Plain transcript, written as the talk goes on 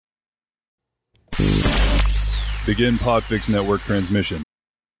Begin Podfix Network transmission.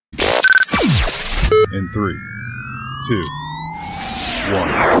 In 3, 2,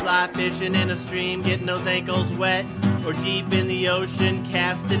 1. Fly fishing in a stream, getting those ankles wet, or deep in the ocean,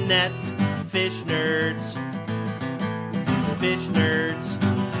 casting nets. Fish nerds. Fish nerds.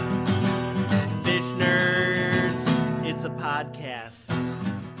 Fish nerds. It's a podcast.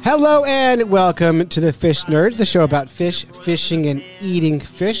 Hello and welcome to the Fish Nerds, the show about fish, fishing, and eating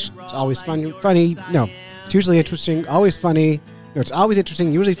fish. It's always funny. No, it's usually interesting, always funny. No, it's always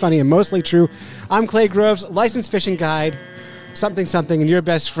interesting, usually funny, and mostly true. I'm Clay Groves, licensed fishing guide, something, and your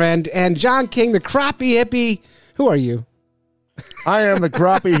best friend. And John King, the crappie hippie. Who are you? I am the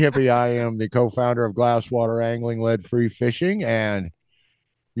crappie hippie. I am the co-founder of Glasswater Angling Lead-Free Fishing, and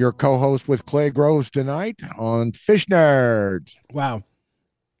your co-host with Clay Groves tonight on Fish Nerds. Wow.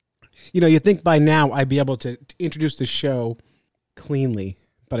 You know, you think by now I'd be able to introduce the show cleanly,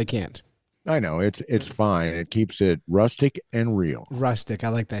 but I can't. I know, it's fine. It keeps it rustic and real. Rustic. I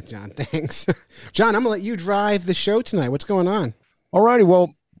like that, John. Thanks. John, I'm going to let you drive the show tonight. What's going on? All righty.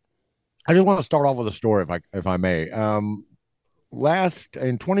 Well, I just want to start off with a story, if I may. Last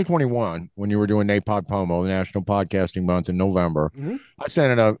in 2021, when you were doing NAPOD POMO, the National Podcasting Month in November, I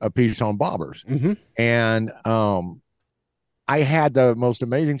sent in a piece on bobbers. And I had the most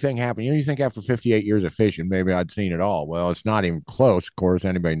amazing thing happen. You know, you think after 58 years of fishing, maybe I'd seen it all. Well, it's not even close. Of course,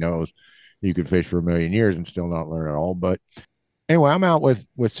 anybody knows you could fish for a million years and still not learn it all. But anyway, I'm out with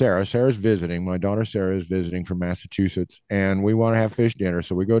Sarah. Sarah's visiting. My daughter Sarah is visiting from Massachusetts, and we want to have fish dinner.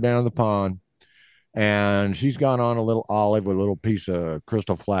 So we go down to the pond, and she's got on a little olive with a little piece of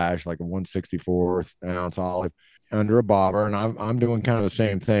Crystal Flash, like a 1/64 ounce olive, under a bobber, and I'm doing kind of the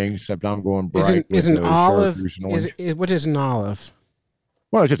same thing, except I'm going bright. Is an olive? What is an olive?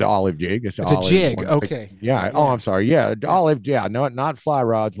 Well, it's just an olive jig. It's a jig. Okay. Yeah. Oh, I'm sorry. Yeah, olive. Yeah. No, not fly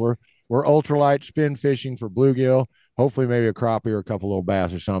rods. We're ultralight spin fishing for bluegill. Hopefully, maybe a crappie or a couple little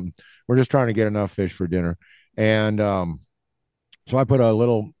bass or something. We're just trying to get enough fish for dinner, and so I put a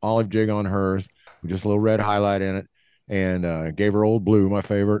little olive jig on hers with just a little red highlight in it, and gave her Old Blue, my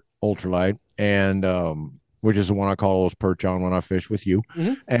favorite ultralight, and which is the one I call those perch on when I fish with you.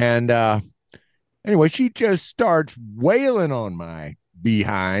 And anyway, she just starts wailing on my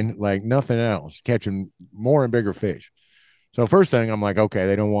behind like nothing else, catching more and bigger fish. So first thing, I'm like, okay,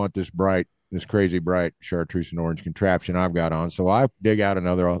 they don't want this crazy bright chartreuse and orange contraption I've got on. So I dig out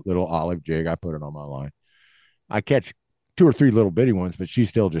another little olive jig. I put it on my line. I catch 2 or 3 little bitty ones, but she's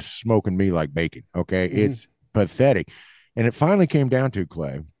still just smoking me like bacon. Okay. It's pathetic. And it finally came down to,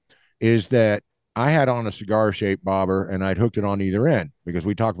 Clay, is that I had on a cigar-shaped bobber, and I'd hooked it on either end, because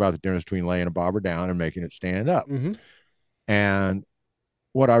we talk about the difference between laying a bobber down and making it stand up. And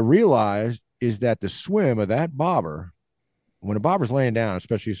what I realized is that the swim of that bobber, when a bobber's laying down,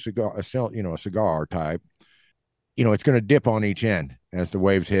 especially a cigar type, it's going to dip on each end as the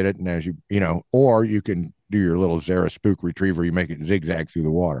waves hit it, and as or you can do your little Zara Spook retriever, you make it zigzag through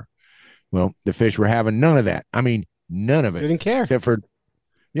the water. Well, the fish were having none of that. I mean, none of it. Didn't care. Except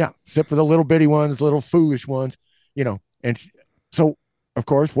for the little bitty ones, little foolish ones, And so, of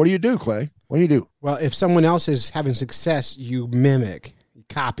course, what do you do, Clay? What do you do? Well, if someone else is having success, you mimic, you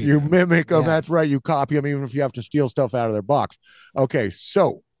copy. You mimic them. That's right. You copy them, even if you have to steal stuff out of their box. Okay,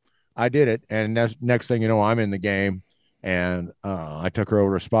 so I did it, and next thing you know, I'm in the game, and I took her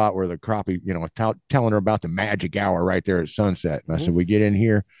over to a spot where the crappie, telling her about the magic hour right there at sunset. And I said, we get in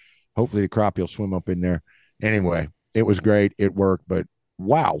here, hopefully the crappie will swim up in there. Anyway, it was great. It worked, but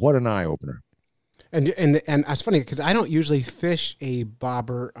wow, what an eye opener. And it's funny because I don't usually fish a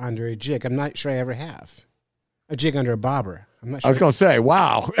bobber under a jig. I'm not sure I ever have a jig under a bobber. I'm not sure. I was going to say,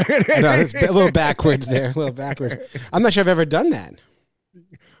 wow. No, it's a little backwards there. I'm not sure I've ever done that.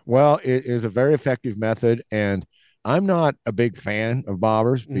 Well, it is a very effective method, and I'm not a big fan of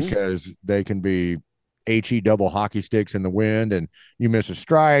bobbers because they can be HE double hockey sticks in the wind, and you miss a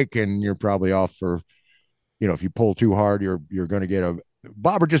strike and you're probably off for, if you pull too hard, you're going to get a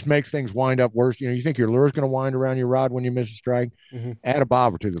bobber. Just makes things wind up worse. You think your lure is going to wind around your rod when you miss a strike. Add a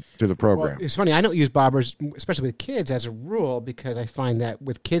bobber to the program. Well, it's funny. I don't use bobbers, especially with kids, as a rule, because I find that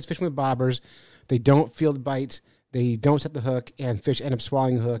with kids fishing with bobbers, they don't feel the bite, they don't set the hook, and fish end up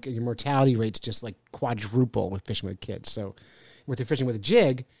swallowing the hook, and your mortality rates just like quadruple with fishing with kids. So, with they're fishing with a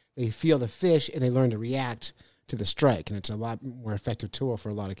jig, they feel the fish and they learn to react to the strike, and it's a lot more effective tool for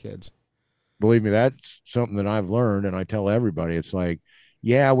a lot of kids. Believe me, that's something that I've learned, and I tell everybody, it's like,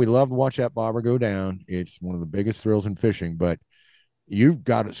 yeah, we love to watch that bobber go down. It's one of the biggest thrills in fishing, but you've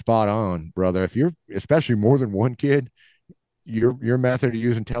got it spot on, brother. If you're, especially more than one kid, your method of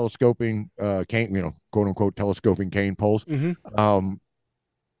using telescoping cane, quote unquote telescoping cane poles,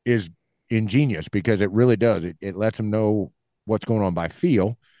 is ingenious because it really does. It lets them know what's going on by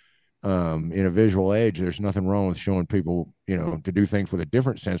feel. In a visual age, there's nothing wrong with showing people, to do things with a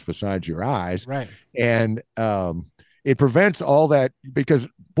different sense besides your eyes. Right. And it prevents all that because,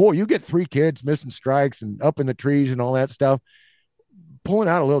 boy, you get 3 kids missing strikes and up in the trees and all that stuff. Pulling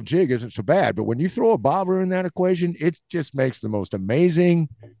out a little jig isn't so bad, but when you throw a bobber in that equation, it just makes the most amazing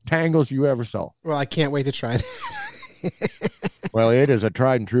tangles you ever saw. Well, I can't wait to try that. Well, it is a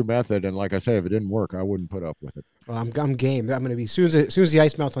tried and true method, and like I say, if it didn't work, I wouldn't put up with it. Well, I'm game. I'm going to be as soon as the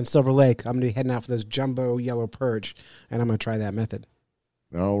ice melts on Silver Lake, I'm going to be heading out for those jumbo yellow perch, and I'm going to try that method.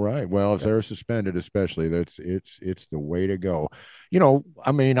 All right. Well, if they're suspended, especially, it's the way to go.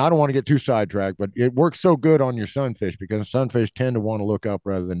 I mean, I don't want to get too sidetracked, but it works so good on your sunfish because sunfish tend to want to look up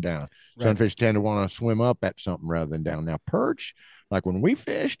rather than down. Right. Sunfish tend to want to swim up at something rather than down. Now, perch, like when we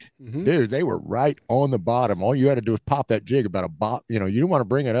fished, dude, they were right on the bottom. All you had to do was pop that jig about you don't want to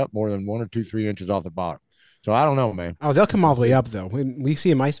bring it up more than 1 or 2, 3 inches off the bottom. So I don't know, man. Oh, they'll come all the way up though. When we see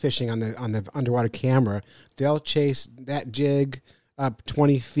them ice fishing on the underwater camera, they'll chase that jig up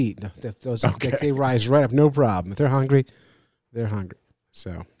 20 feet. They rise right up, no problem. If they're hungry, they're hungry.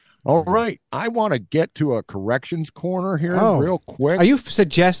 So, all right, I want to get to a corrections corner here real quick. Are you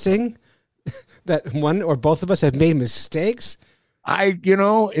suggesting that one or both of us have made mistakes?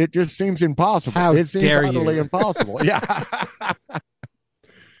 It just seems impossible. It seems utterly impossible. Yeah.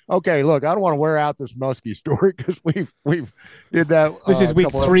 Okay, look, I don't want to wear out this muskie story because we've did that. This is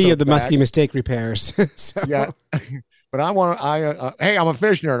week 3 of the muskie mistake repairs. So. Yeah. But hey, I'm a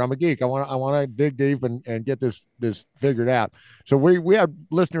fish nerd. I'm a geek. I want to dig deep and get this figured out. So we have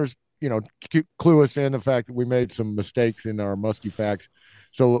listeners, clue us in the fact that we made some mistakes in our muskie facts.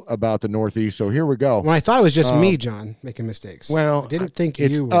 So about the Northeast. So here we go. Well, I thought it was just me, John, making mistakes. Well, I didn't think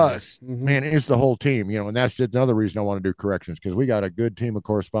it's you were. Us, man. It's the whole team, and that's another reason I want to do corrections because we got a good team of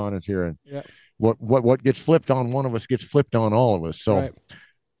correspondents here, and what gets flipped on one of us gets flipped on all of us. So,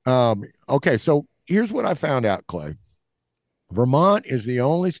 okay. So here's what I found out, Clay. Vermont is the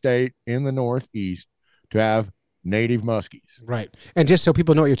only state in the Northeast to have native muskies. Right. And just so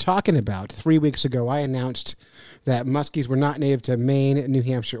people know what you're talking about, 3 weeks ago, I announced that muskies were not native to Maine, New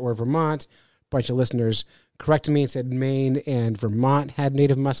Hampshire, or Vermont. A bunch of listeners corrected me and said Maine and Vermont had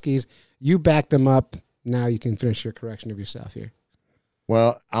native muskies. You backed them up. Now you can finish your correction of yourself here.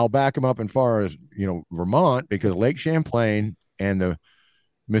 Well, I'll back them up as far as, Vermont, because Lake Champlain and the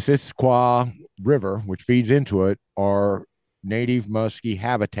Missisquoi River, which feeds into it, are native muskie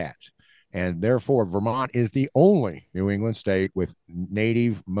habitats. And therefore, Vermont is the only New England state with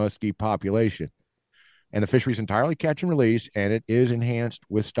native muskie population. And the fishery is entirely catch and release, and it is enhanced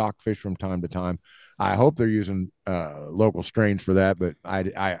with stockfish from time to time. I hope they're using local strains for that, but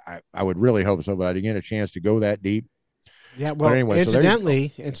I would really hope so, but I didn't get a chance to go that deep. Yeah, well, anyway,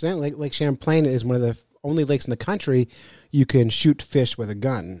 incidentally, Lake Champlain is one of the only lakes in the country you can shoot fish with a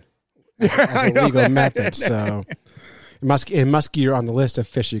gun as a legal method. So muskie are on the list of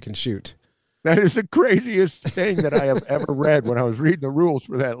fish you can shoot. That is the craziest thing that I have ever read when I was reading the rules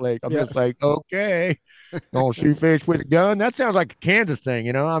for that lake. I'm just like, okay, don't shoot fish with a gun. That sounds like a Kansas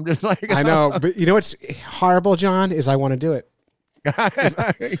thing, I'm just like, I know, but you know what's horrible, John, is I want to do it.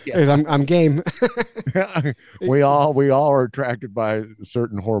 I'm game. we all are attracted by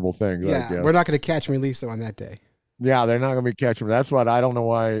certain horrible things. Yeah, we're not going to catch and release them on that day. Yeah, they're not going to be catching. That's what I don't know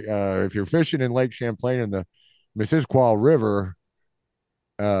why. If you're fishing in Lake Champlain and the Missisquoi River,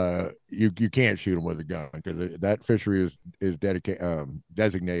 you can't shoot them with a gun because that fishery is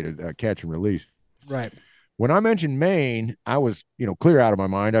designated catch and release. Right. When I mentioned Maine, I was clear out of my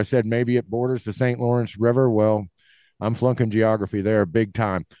mind. I said maybe it borders the St. Lawrence River. Well, I'm flunking geography there big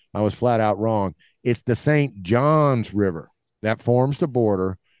time. I was flat out wrong. It's the St. Johns River that forms the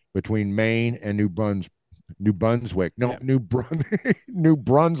border between Maine and New Brunswick. New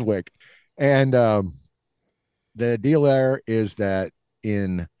Brunswick. And the deal there is that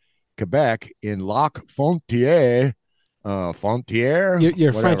in Quebec, in Lac Frontier, your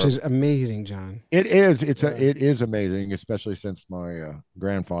whatever. French is amazing, John. It is. It is amazing, especially since my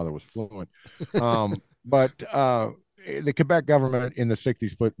grandfather was fluent. But the Quebec government in the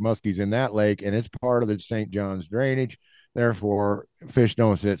 60s put muskies in that lake, and it's part of the St. John's drainage. Therefore, fish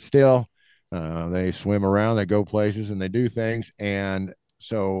don't sit still. They swim around, they go places, and they do things. And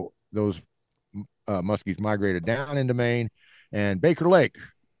so those muskies migrated down into Maine, and Baker Lake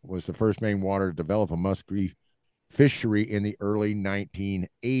was the first Maine water to develop a muskie fishery in the early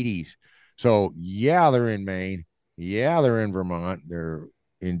 1980s. So, yeah, they're in Maine. Yeah, they're in Vermont. They're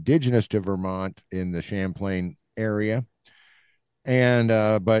indigenous to Vermont in the Champlain area. And,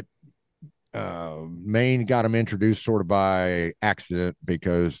 but Maine got them introduced sort of by accident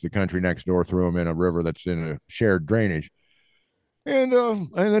because the country next door threw them in a river that's in a shared drainage. And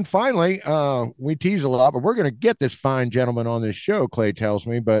then finally, we tease a lot, but we're going to get this fine gentleman on this show, Clay tells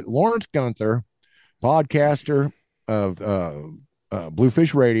me. But Lawrence Gunther, podcaster of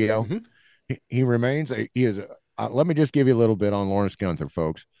Bluefish Radio, he remains, he is, let me just give you a little bit on Lawrence Gunther,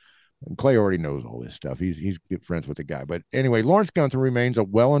 folks. Clay already knows all this stuff. He's good friends with the guy. But anyway, Lawrence Gunther remains a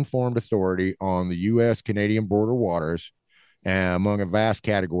well-informed authority on the U.S.-Canadian border waters, among a vast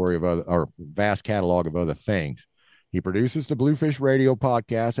category of other, or vast catalog of other things. He produces the Bluefish Radio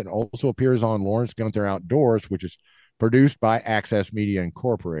podcast and also appears on Lawrence Gunther Outdoors, which is produced by Access Media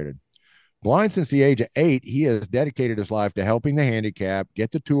Incorporated. Blind since the age of 8, he has dedicated his life to helping the handicapped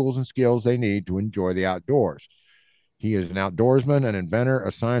get the tools and skills they need to enjoy the outdoors. He is an outdoorsman, an inventor,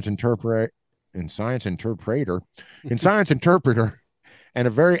 a science interpreter, and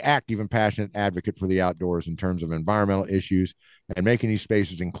a very active and passionate advocate for the outdoors in terms of environmental issues and making these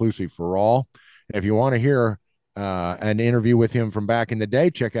spaces inclusive for all. If you want to hear an interview with him from back in the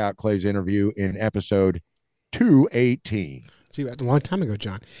day, check out Clay's interview in episode 218. See, a long time ago,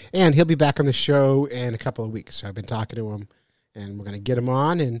 John. And he'll be back on the show in a couple of weeks. So I've been talking to him, and we're going to get him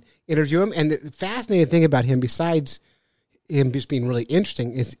on and interview him. And the fascinating thing about him, besides him just being really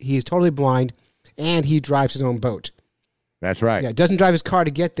interesting, is he's totally blind, and he drives his own boat. That's right. Yeah, doesn't drive his car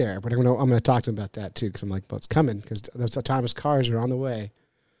to get there, but I'm going to talk to him about that, too, because I'm like, well, it's coming, because those autonomous cars are on the way.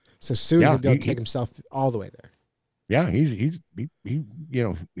 So soon he'll be able to take himself all the way there. Yeah, he you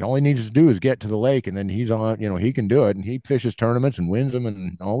know, all he needs to do is get to the lake, and then he's on, you know, he can do it, and he fishes tournaments and wins them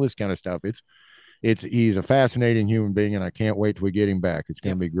and all this kind of stuff. He's a fascinating human being, and I can't wait till we get him back. It's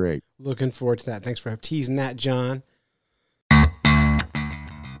going to be great. Looking forward to that. Thanks for teasing that, John.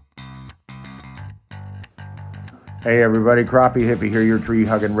 Hey everybody, Crappie Hippie here, your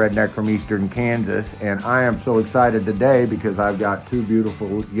tree-hugging redneck from eastern Kansas, and I am so excited today because I've got two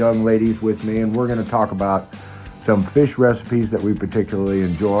beautiful young ladies with me, and we're going to talk about some fish recipes that we particularly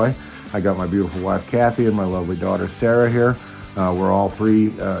enjoy. I got my beautiful wife Kathy and my lovely daughter Sarah here. We're all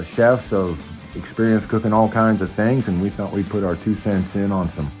three chefs of experience cooking all kinds of things, and we thought we'd put our 2 cents in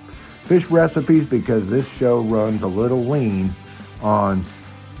on some fish recipes because this show runs a little lean on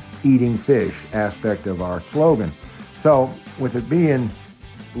eating fish aspect of our slogan. So with it being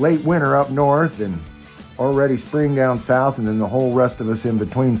late winter up north and already spring down south, and then the whole rest of us in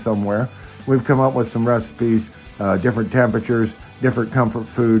between somewhere, we've come up with some recipes, different temperatures, different comfort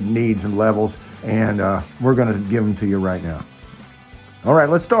food needs and levels, and we're going to give them to you right now. All right,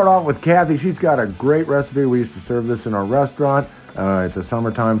 let's start off with Kathy. She's got a great recipe. We used to serve this in our restaurant. It's a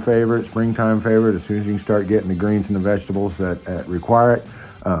summertime favorite, springtime favorite, as soon as you can start getting the greens and the vegetables that require it.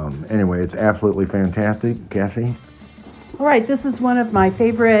 Anyway, it's absolutely fantastic. Kathy? All right, this is one of my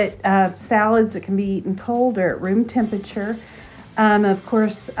favorite salads that can be eaten cold or at room temperature. Of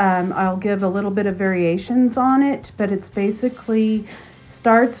course, I'll give a little bit of variations on it, but it's basically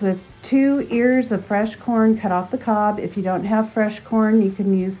starts with 2 ears of fresh corn cut off the cob. If you don't have fresh corn, you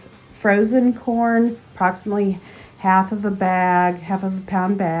can use frozen corn, approximately half of a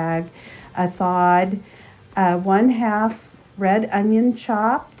pound bag, thawed, 1/2 red onion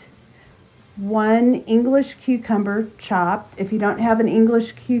chopped, 1 English cucumber chopped. If you don't have an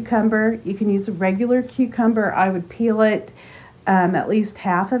English cucumber, you can use a regular cucumber. I would peel it, at least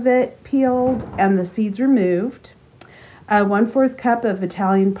half of it peeled and the seeds removed. 1/4 cup of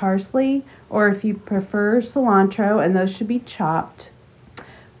Italian parsley, or if you prefer cilantro, and those should be chopped.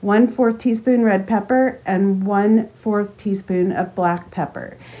 1/4 teaspoon red pepper and 1/4 teaspoon of black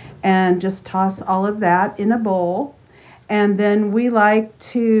pepper. And just toss all of that in a bowl. And then we like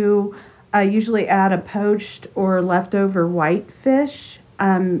to usually add a poached or leftover white fish.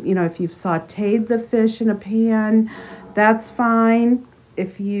 If you've sauteed the fish in a pan, that's fine.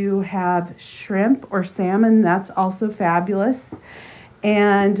 If you have shrimp or salmon, that's also fabulous.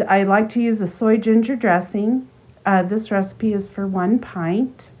 And I like to use a soy ginger dressing. This recipe is for 1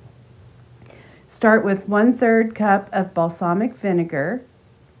 pint. Start with 1/3 cup of balsamic vinegar,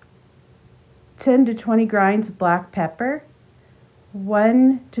 10 to 20 grinds of black pepper,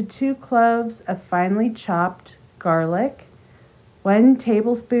 1 to 2 cloves of finely chopped garlic, 1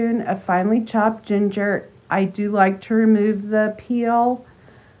 tablespoon of finely chopped ginger. I do like to remove the peel.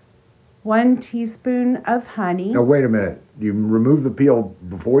 1 teaspoon of honey. Now wait a minute. You remove the peel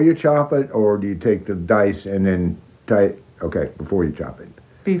before you chop it, or do you take the dice and then okay, before you chop it?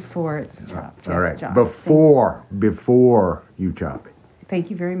 Before it's chopped. All right. John. Before you chop it. Thank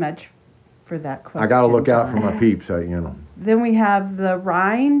you very much for that question. I got to look out for John. my peeps, Then we have the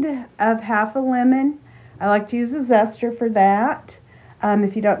rind of half a lemon. I like to use a zester for that.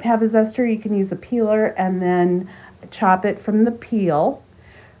 If you don't have a zester, you can use a peeler and then chop it from the peel.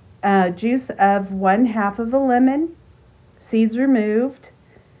 Juice of 1/2 of a lemon, seeds removed,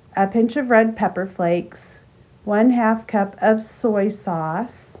 a pinch of red pepper flakes, 1/2 cup of soy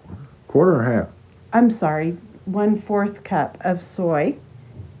sauce. Quarter or half? I'm sorry, 1/4 cup of soy.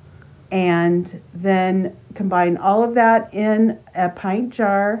 And then combine all of that in a pint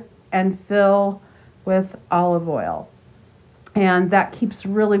jar and fill with olive oil. And that keeps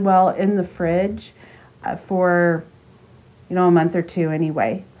really well in the fridge for, a month or two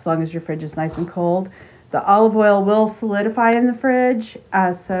anyway, as long as your fridge is nice and cold. The olive oil will solidify in the fridge,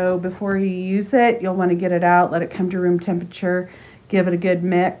 so before you use it, you'll want to get it out, let it come to room temperature, give it a good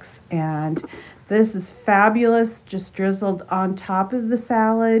mix. And this is fabulous, just drizzled on top of the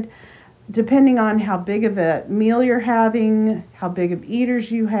salad. Depending on how big of a meal you're having, how big of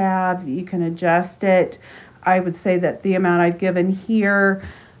eaters you have, you can adjust it. I would say that the amount I've given here,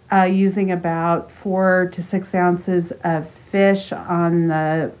 using about 4 to 6 ounces of fish on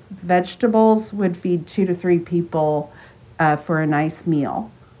the vegetables, would feed 2 to 3 people for a nice meal.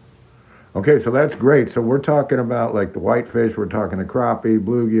 Okay, so that's great. So we're talking about like the whitefish, we're talking the crappie,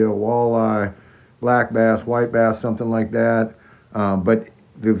 bluegill, walleye, black bass, white bass, something like that. But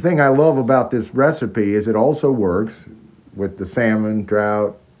the thing I love about this recipe is it also works with the salmon,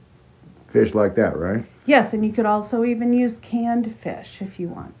 trout, fish like that, right? Yes, and you could also even use canned fish if you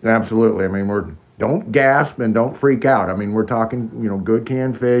want. Absolutely. I mean, don't gasp and don't freak out. I mean, we're talking, good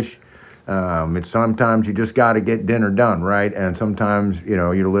canned fish. It's sometimes you just got to get dinner done, right? And sometimes,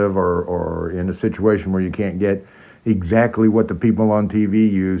 you live or in a situation where you can't get exactly what the people on TV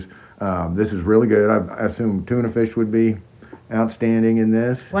use. This is really good. I assume tuna fish would be outstanding in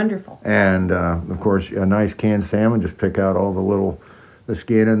this. Wonderful. And, of course, a nice canned salmon, just pick out all the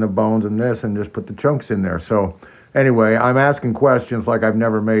skin and the bones and this and just put the chunks in there. So anyway, I'm asking questions like I've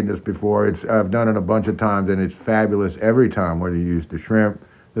never made this before. I've done it a bunch of times, and it's fabulous every time, whether you use the shrimp,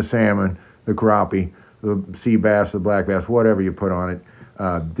 the salmon, the crappie, the sea bass, the black bass, whatever you put on it.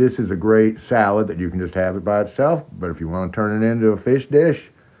 This is a great salad that you can just have it by itself, but if you want to turn it into a fish dish,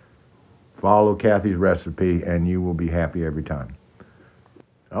 follow Kathy's recipe, and you will be happy every time.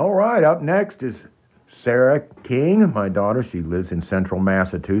 All right, up next is Sarah King, my daughter. She lives in central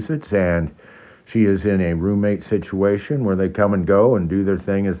Massachusetts, and she is in a roommate situation where they come and go and do their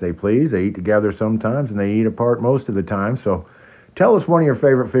thing as they please. They eat together sometimes, and they eat apart most of the time. So tell us one of your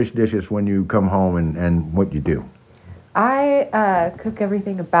favorite fish dishes when you come home and what you do. I cook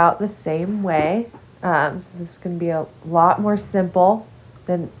everything about the same way. So this is going to be a lot more simple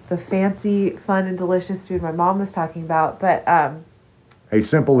than the fancy, fun, and delicious food my mom was talking about. But hey,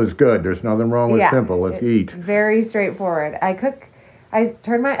 simple is good. There's nothing wrong with simple. Let's eat. Very straightforward. I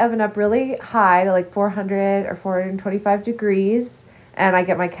turn my oven up really high to like 400 or 425 degrees, and I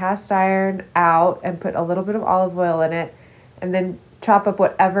get my cast iron out and put a little bit of olive oil in it, and then chop up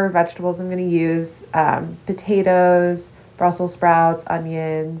whatever vegetables I'm going to use, potatoes, Brussels sprouts,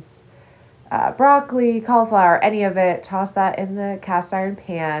 onions, broccoli, cauliflower, any of it. Toss that in the cast iron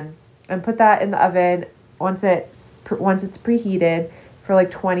pan and put that in the oven once it's preheated for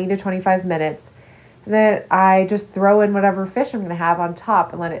like 20 to 25 minutes. And then I just throw in whatever fish I'm going to have on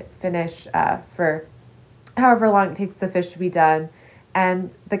top and let it finish for however long it takes the fish to be done.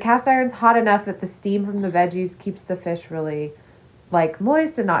 And the cast iron's hot enough that the steam from the veggies keeps the fish really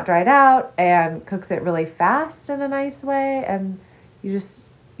moist and not dried out, and cooks it really fast in a nice way. And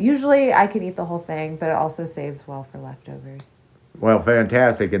usually I can eat the whole thing, but it also saves well for leftovers. Well,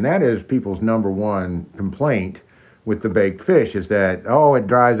 fantastic. And that is people's number one complaint with the baked fish is that, it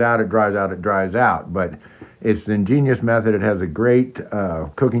dries out. But it's an ingenious method. It has a great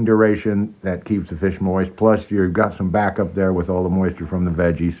cooking duration that keeps the fish moist. Plus, you've got some backup there with all the moisture from the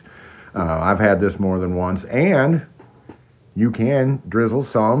veggies. I've had this more than once. And you can drizzle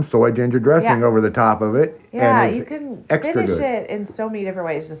some soy ginger dressing over the top of it. Yeah, and you can extra finish good. it in so many different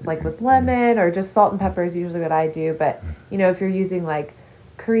ways, just like with lemon or just salt and pepper is usually what I do. But, if you're using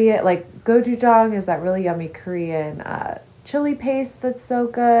Korean, gochujang is that really yummy Korean chili paste that's so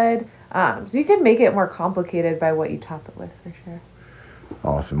good. So you can make it more complicated by what you top it with, for sure.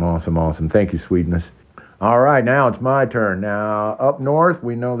 Awesome. Thank you, sweetness. All right, now it's my turn. Now, up north,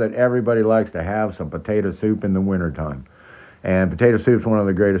 we know that everybody likes to have some potato soup in the wintertime. And potato soup is one of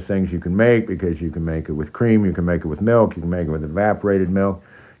the greatest things you can make because you can make it with cream, you can make it with milk, you can make it with evaporated milk.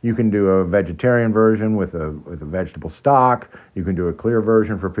 You can do a vegetarian version with a vegetable stock. You can do a clear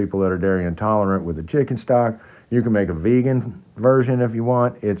version for people that are dairy intolerant with a chicken stock. You can make a vegan version if you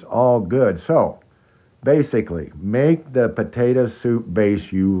want. It's all good. So, basically, make the potato soup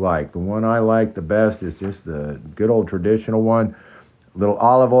base you like. The one I like the best is just the good old traditional one. little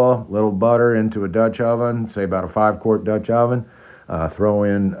olive oil, little butter into a Dutch oven, say about a 5-quart Dutch oven. Throw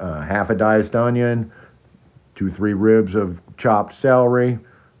in half a diced onion, 2-3 ribs of chopped celery,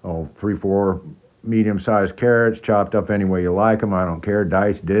 3-4 medium-sized carrots, chopped up any way you like them. I don't care,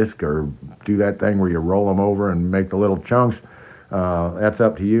 diced, disc, or do that thing where you roll them over and make the little chunks. That's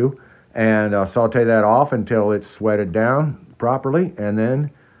up to you. And saute that off until it's sweated down properly, and then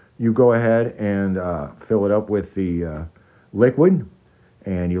you go ahead and fill it up with the liquid,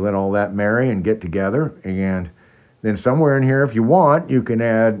 and you let all that marry and get together. And then somewhere in here, if you want, you can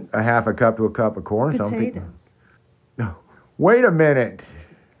add a half a cup to a cup of corn. Potatoes. Wait a minute.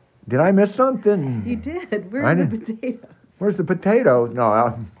 Did I miss something? You did. Where are the potatoes? Where's the potatoes?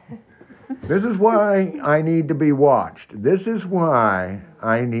 No, this is why I need to be watched. This is why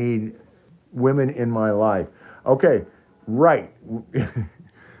I need women in my life. Okay, right.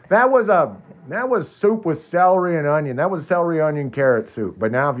 That was soup with celery and onion. That was celery, onion, carrot soup.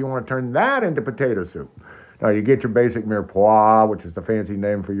 But now if you want to turn that into potato soup, now you get your basic mirepoix, which is the fancy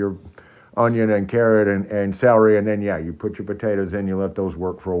name for your onion and carrot and celery, and then you put your potatoes in, you let those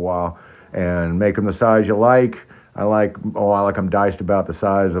work for a while, and make them the size you like. I like them diced about the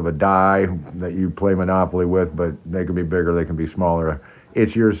size of a die that you play Monopoly with, but they can be bigger, they can be smaller.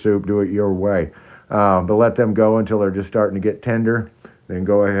 It's your soup, do it your way. But let them go until they're just starting to get tender. Then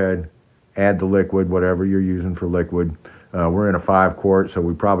go ahead, add the liquid, whatever you're using for liquid. We're in a 5-quart, so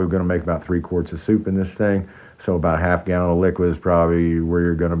we're probably going to make about 3 quarts of soup in this thing. So about half gallon of liquid is probably where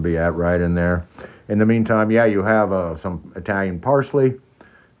you're going to be at, right in there. In the meantime, you have some Italian parsley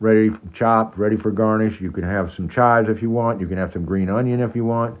ready chopped, ready for garnish. You can have some chives if you want. You can have some green onion if you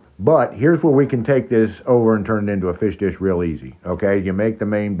want. But here's where we can take this over and turn it into a fish dish real easy. Okay, you make the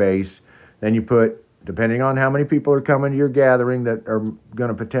main base, then you put, depending on how many people are coming to your gathering that are going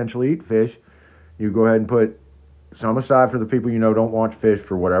to potentially eat fish, you go ahead and put some aside for the people don't want fish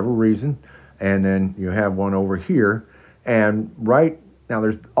for whatever reason. And then you have one over here. And right now,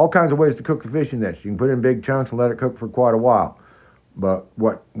 there's all kinds of ways to cook the fish in this. You can put it in big chunks and let it cook for quite a while. But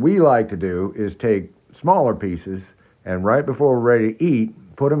what we like to do is take smaller pieces, and right before we're ready to eat,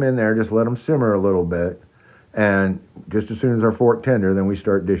 put them in there, just let them simmer a little bit. And just as soon as they're fork tender, then we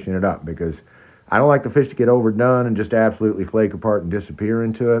start dishing it up, because I don't like the fish to get overdone and just absolutely flake apart and disappear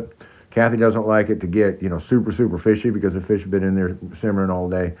into it. Kathy doesn't like it to get, super, super fishy, because the fish have been in there simmering all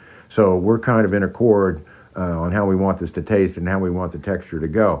day. So we're kind of in accord on how we want this to taste and how we want the texture to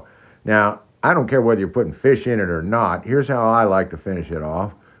go. Now, I don't care whether you're putting fish in it or not. Here's how I like to finish it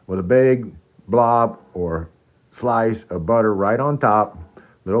off, with a big blob or slice of butter right on top,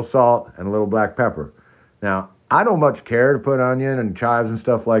 little salt, and a little black pepper. Now, I don't much care to put onion and chives and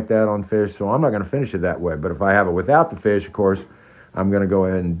stuff like that on fish, so I'm not going to finish it that way. But if I have it without the fish, of course, I'm going to go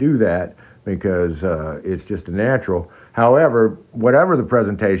ahead and do that, because it's just a natural. However, whatever the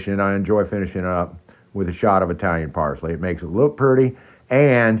presentation, I enjoy finishing it up with a shot of Italian parsley. It makes it look pretty,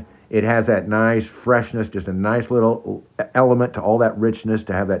 and it has that nice freshness, just a nice little element to all that richness,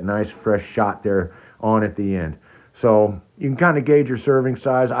 to have that nice fresh shot there on at the end. So you can kind of gauge your serving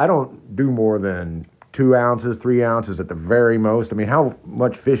size. I don't do more than 2 ounces, 3 ounces at the very most. I mean, how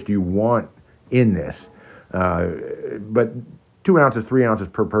much fish do you want in this? But 2 ounces, 3 ounces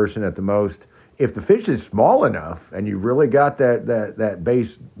per person at the most. If the fish is small enough and you've really got that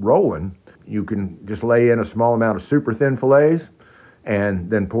base rolling, you can just lay in a small amount of super thin fillets and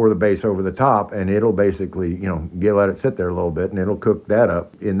then pour the base over the top, and it'll basically, let it sit there a little bit, and it'll cook that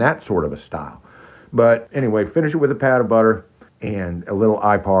up in that sort of a style. But anyway, finish it with a pat of butter and a little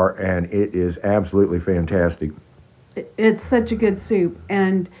IPAR, and it is absolutely fantastic. It's such a good soup.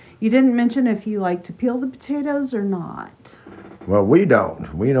 And you didn't mention if you like to peel the potatoes or not. Well, we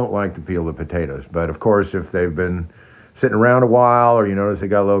don't. We don't like to peel the potatoes. But, of course, if they've been sitting around a while, or you notice they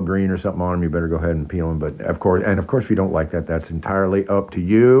got a little green or something on them, you better go ahead and peel them. But, of course, if you don't like that, that's entirely up to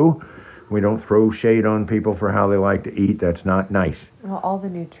you. We don't throw shade on people for how they like to eat. That's not nice. Well, all the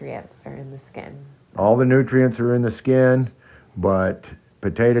nutrients are in the skin. All the nutrients are in the skin, but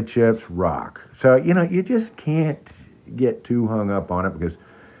potato chips rock. So, you just can't get too hung up on it, because,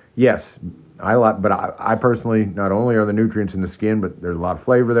 yes, I personally, not only are the nutrients in the skin, but there's a lot of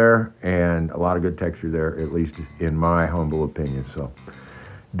flavor there and a lot of good texture there, at least in my humble opinion. So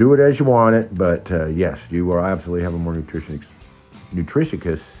do it as you want it, but yes, you will absolutely have a more nutritious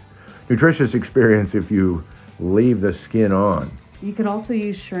experience if you leave the skin on. You could also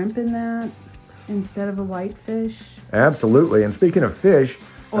use shrimp in that instead of a white fish. Absolutely. And speaking of fish,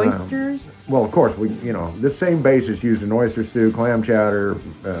 oysters. Well, of course, the same base is used in oyster stew, clam chowder,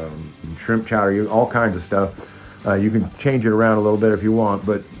 shrimp chowder, all kinds of stuff. You can change it around a little bit if you want,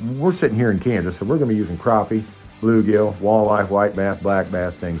 but we're sitting here in Kansas, so we're going to be using crappie bluegill, walleye, white bass, black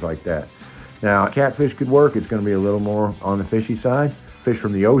bass, things like that. Now, catfish could work. It's going to be a little more on the fishy side. Fish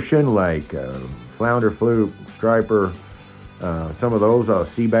from the ocean like flounder, fluke, striper, some of those,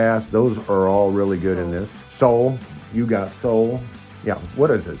 sea bass, those are all really good in this. Sole, you got sole. Yeah, what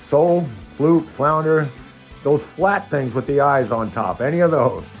is it? Sole, fluke, flounder, those flat things with the eyes on top. Any of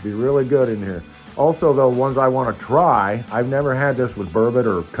those be really good in here. Also, the ones I want to try, I've never had this with burbot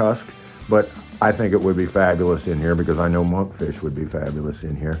or cusk, but I think it would be fabulous in here because I know monkfish would be fabulous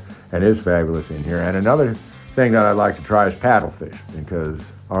in here and is fabulous in here. And another thing that I'd like to try is paddlefish because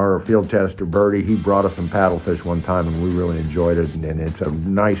our field tester, Birdie, he brought us some paddlefish one time and we really enjoyed it. And it's a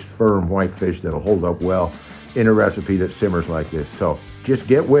nice, firm white fish that'll hold up well in a recipe that simmers like this. So just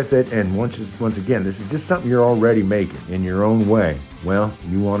get with it. And once again, this is just something you're already making in your own way. Well,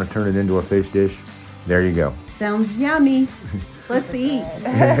 you want to turn it into a fish dish? There you go. Sounds yummy. Let's eat.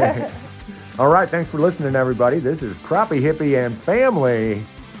 All right, thanks for listening, everybody. This is Crappie Hippie and Family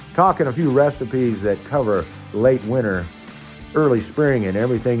talking a few recipes that cover late winter, early spring, and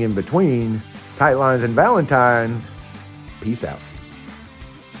everything in between. Tight lines and Valentine's. Peace out.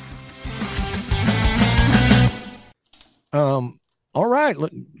 All right.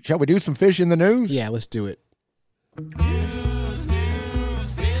 Shall we do some fish in the news? Yeah, let's do it.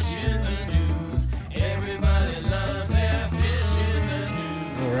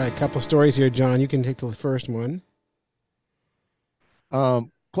 All right, couple stories here, John. You can take the first one.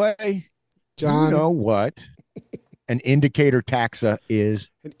 Clay, John, you know what an indicator taxa is?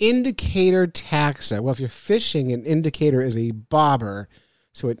 An indicator taxa. Well, if you're fishing, an indicator is a bobber.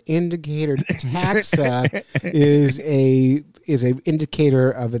 So an indicator taxa is a indicator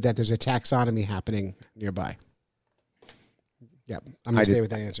of it that there's a taxonomy happening nearby. Yeah, I'm gonna stay with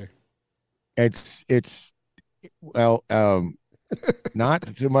that answer. It's well,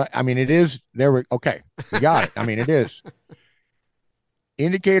 not too much. I mean, it is there. Okay, we got it. I mean, it is.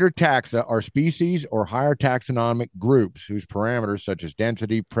 Indicator taxa are species or higher taxonomic groups whose parameters such as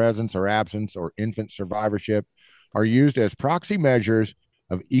density, presence or absence, or infant survivorship are used as proxy measures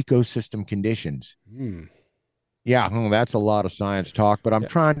of ecosystem conditions. Yeah, that's a lot of science talk, but I'm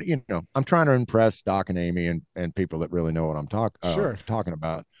trying to impress Doc and Amy and people that really know what I'm talking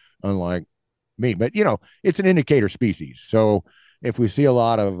about, unlike me. But it's an indicator species. So if we see a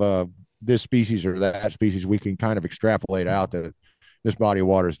lot of this species or that species, we can kind of extrapolate out that this body of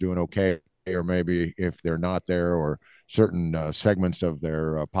water is doing okay, or maybe if they're not there or certain segments of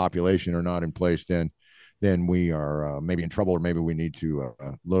their population are not in place, then we are maybe in trouble, or maybe we need to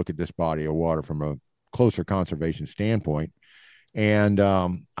look at this body of water from a closer conservation standpoint. And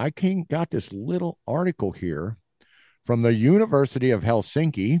I got this little article here from the University of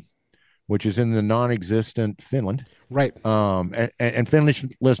Helsinki, which is in the non-existent Finland. Right. And Finnish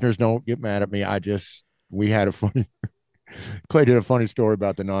listeners, don't get mad at me. We had a funny, Clay did a funny story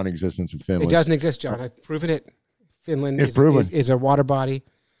about the non-existence of Finland. It doesn't exist, John. I've proven it. Finland proven. Is a water body.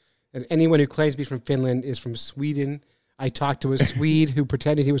 And anyone who claims to be from Finland is from Sweden. I talked to a Swede who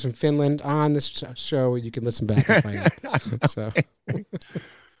pretended he was from Finland on this show. You can listen back and find out. So.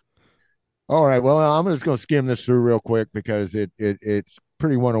 All right. Well, I'm just going to skim this through real quick because it's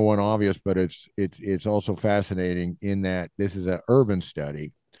pretty 101 obvious, but it's also fascinating in that this is an urban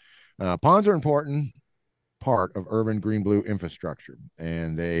study. Ponds are an important part of urban green blue infrastructure,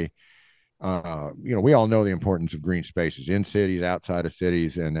 and they we all know the importance of green spaces in cities, outside of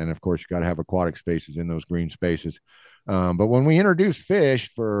cities, and then of course you got to have aquatic spaces in those green spaces. But when we introduce fish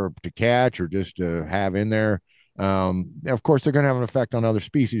to catch or just to have in there, of course they're going to have an effect on other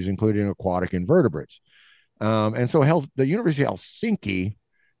species, including aquatic invertebrates. And so the University of Helsinki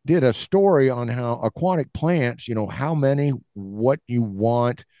did a story on how aquatic plants, how many, what you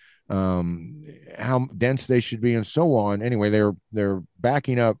want, how dense they should be, and so on. Anyway, they're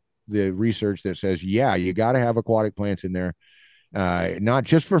backing up the research that says, yeah, you got to have aquatic plants in there, not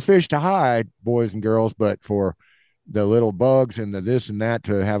just for fish to hide, boys and girls, but for the little bugs and the this and that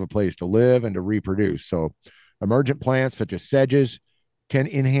to have a place to live and to reproduce. So emergent plants such as sedges can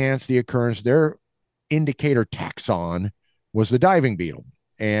enhance the occurrence. Their indicator taxon was the diving beetle.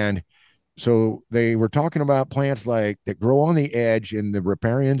 And so they were talking about plants like that grow on the edge in the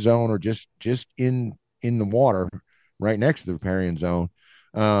riparian zone or just in the water right next to the riparian zone,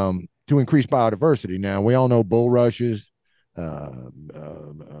 to increase biodiversity. Now, we all know bulrushes,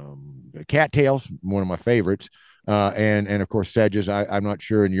 cattails, one of my favorites, and of course sedges. I'm not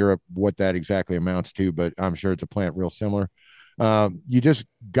sure in Europe what that exactly amounts to, but I'm sure it's a plant real similar. You just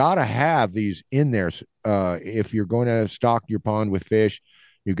got to have these in there. If you're going to stock your pond with fish,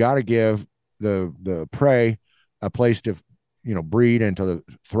 you got to give the prey a place to breed and to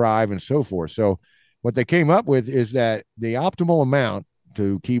thrive and so forth. So what they came up with is that the optimal amount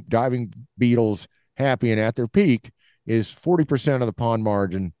to keep diving beetles happy and at their peak is 40% of the pond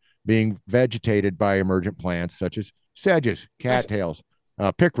margin being vegetated by emergent plants such as sedges, cattails,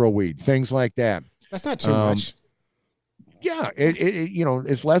 pickerelweed, things like that. That's not too much. Yeah,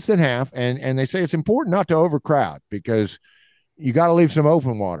 it's less than half, and they say it's important not to overcrowd because you got to leave some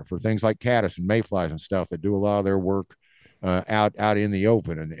open water for things like caddis and mayflies and stuff that do a lot of their work out in the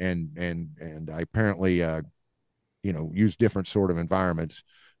open, and I apparently use different sort of environments.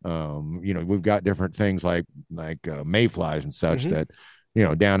 We've got different things like mayflies and such that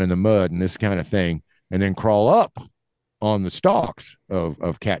down in the mud and this kind of thing, and then crawl up on the stalks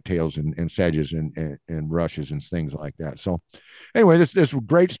of cattails and sedges and rushes and things like that. So anyway, this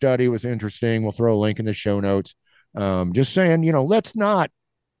great study was interesting. We'll throw a link in the show notes. Just saying, let's not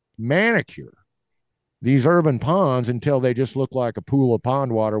manicure these urban ponds until they just look like a pool of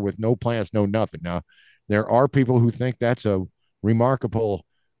pond water with no plants, no nothing. Now, there are people who think that's a remarkable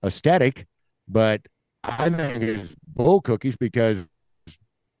aesthetic, but I think it's bull cookies because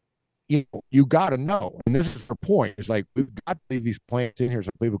you got to know, and this is the point. It's like we've got to leave these plants in here so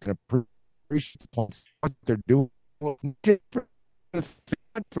people can appreciate the plants, what they're doing for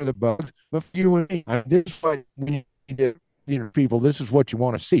the bugs, but for you and me. This is what we need to, people. This is what you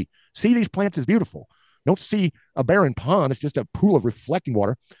want to see. See these plants as beautiful. Don't see a barren pond. It's just a pool of reflecting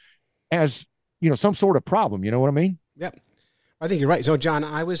water as some sort of problem. You know what I mean? Yep. I think you're right. So, John,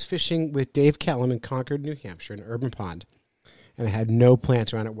 I was fishing with Dave Kellum in Concord, New Hampshire, an urban pond, and it had no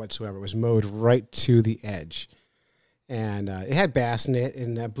plants around it whatsoever. It was mowed right to the edge, and it had bass in it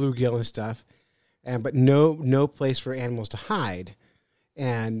and bluegill and stuff, but no place for animals to hide.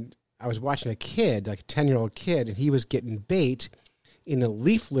 And I was watching a kid, like a 10-year-old kid, and he was getting bait in a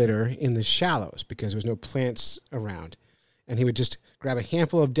leaf litter in the shallows because there was no plants around. And he would just grab a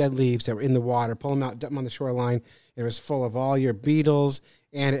handful of dead leaves that were in the water, pull them out, dump them on the shoreline. And it was full of all your beetles,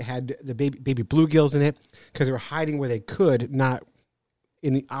 and it had the baby bluegills in it because they were hiding where they could, not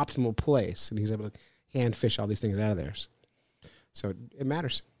in the optimal place. And he was able to hand fish all these things out of there. So it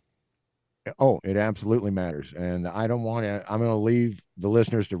matters. Oh, it absolutely matters. And I don't want to, I'm going to leave the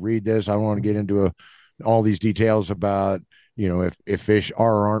listeners to read this. I don't want to get into all these details about, if fish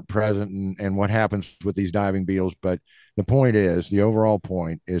are or aren't present and what happens with these diving beetles. But the point is, the overall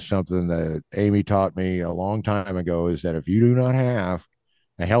point is something that Amy taught me a long time ago, is that if you do not have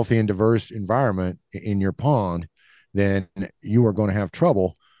a healthy and diverse environment in your pond, then you are going to have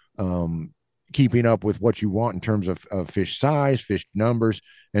trouble keeping up with what you want in terms of fish size, fish numbers,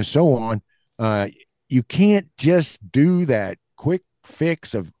 and so on. You can't just do that quick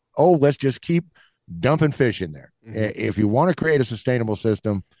fix of, let's just keep dumping fish in there. If you want to create a sustainable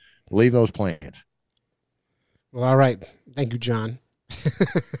system, leave those plants. Well, all right. Thank you, John.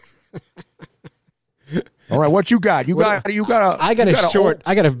 All right, what you got? I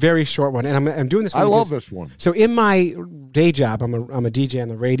got a very short one, and I'm doing this one. I love this one. So in my day job, I'm a DJ on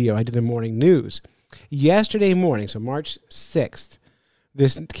the radio. I do the morning news. Yesterday morning, so March 6th,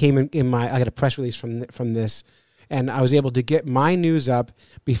 this came in I got a press release from this, and I was able to get my news up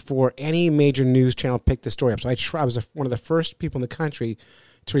before any major news channel picked the story up. So I was one of the first people in the country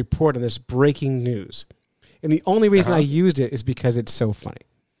to report on this breaking news. And the only reason I used it is because it's so funny.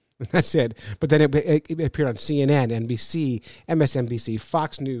 That's it. But then it appeared on CNN, NBC, MSNBC,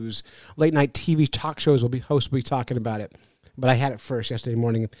 Fox News, late night TV talk shows hosts will be talking about it. But I had it first yesterday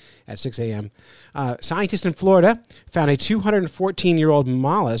morning at 6 a.m. Scientists in Florida found a 214-year-old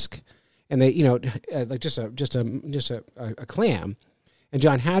mollusk, and they, like just a clam. And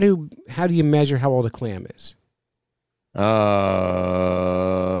John, how do you measure how old a clam is?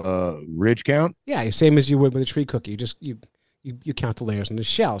 Ridge count? Yeah, same as you would with a tree cookie. You count the layers on the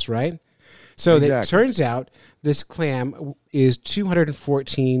shells, right? So It turns out this clam is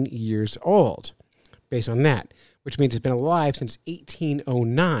 214 years old, based on that, which means it's been alive since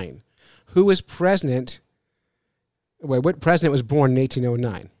 1809. Who was president? Wait, what president was born in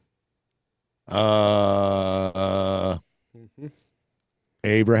 1809?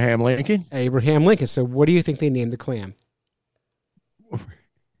 Abraham Lincoln. Abraham Lincoln. So what do you think they named the clam?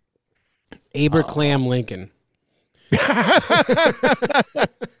 Aberclam Lincoln.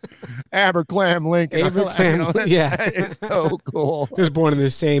 Aberclam Lincoln. Aberclam, yeah. It's so cool. He was born in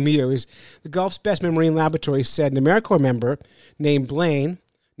the same year. The Gulf Specimen Marine Laboratory said an AmeriCorps member named Blaine,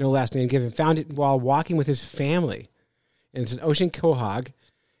 no last name given, found it while walking with his family. And it's an ocean quahog,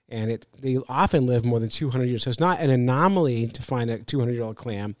 and they often live more than 200 years. So it's not an anomaly to find a 200-year-old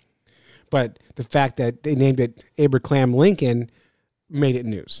clam, but the fact that they named it Aberclam Lincoln made it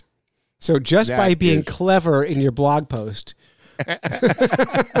news. So just by being clever in your blog post,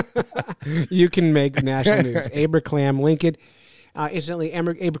 You can make national news. Abraham Lincoln. Incidentally,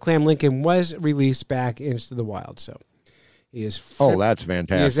 Abraham Lincoln was released back into the wild, so he is. That's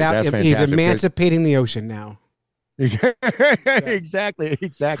fantastic. He is out, That's fantastic. He's emancipating the ocean now. Exactly.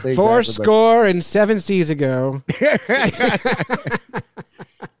 7 seas ago.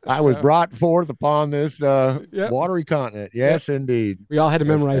 I was brought forth upon this watery continent. Yes, indeed. We all had to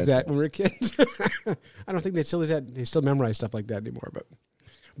memorize that when we were kids. I don't think they still memorize stuff like that anymore. But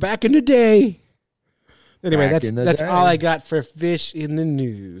back in the day. Anyway, that's all I got for fish in the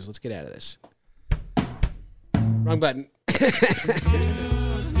news. Let's get out of this. Wrong button.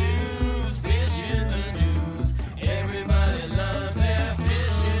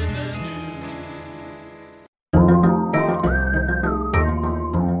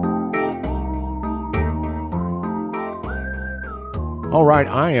 All right,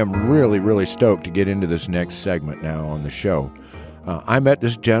 I am really, really stoked to get into this next segment now on the show. I met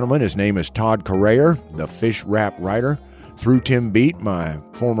this gentleman. His name is Todd Correa, the fish wrap writer, through Tim Beat, my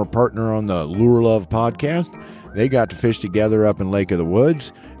former partner on the Lure Love podcast. They got to fish together up in Lake of the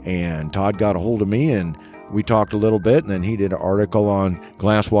Woods, and Todd got a hold of me, and we talked a little bit, and then he did an article on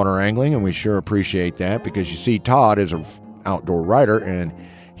glasswater angling, and we sure appreciate that because, you see, Todd is an outdoor writer, and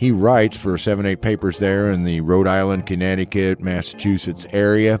he writes for 7-8 papers there in the Rhode Island, Connecticut, Massachusetts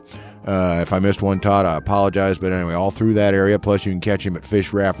area. If I missed one, Todd, I apologize. But anyway, all through that area. Plus, you can catch him at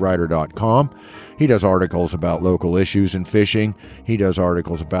fishwrapwriter.com. He does articles about local issues in fishing. He does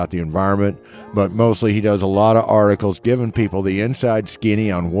articles about the environment. But mostly he does a lot of articles giving people the inside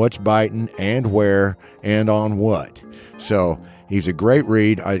skinny on what's biting and where and on what. So he's a great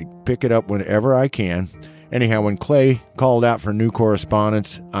read. I pick it up whenever I can. Anyhow, when Clay called out for new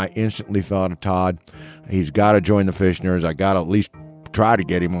correspondence, I instantly thought of Todd. He's got to join the Fish Nerds. I got to at least try to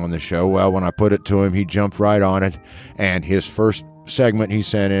get him on the show. Well, when I put it to him, he jumped right on it. And his first segment he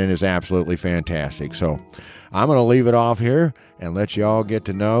sent in is absolutely fantastic. So I'm going to leave it off here and let you all get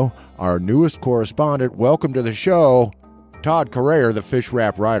to know our newest correspondent. Welcome to the show, Todd Correa, the Fish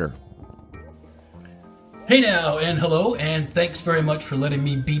Wrap Writer. Hey now, and hello, and thanks very much for letting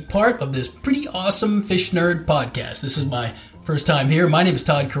me be part of this pretty awesome Fish Nerd podcast. This is my first time here. My name is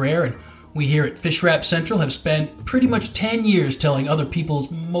Todd Correa, and we here at Fish Wrap Central have spent pretty much 10 years telling other people's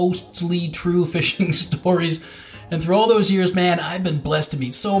mostly true fishing stories. And through all those years, man, I've been blessed to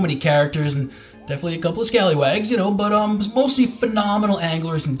meet so many characters, and definitely a couple of scallywags, but mostly phenomenal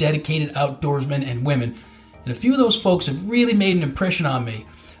anglers and dedicated outdoorsmen and women. And a few of those folks have really made an impression on me.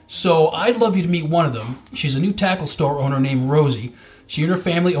 So I'd love you to meet one of them. She's a new tackle store owner named Rosie. She and her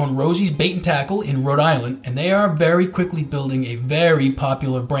family own Rosie's Bait and Tackle in Rhode Island, and they are very quickly building a very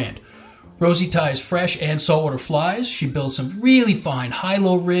popular brand. Rosie ties fresh and saltwater flies. She builds some really fine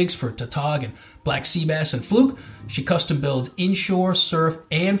high-low rigs for tautog and black sea bass and fluke. She custom builds inshore, surf,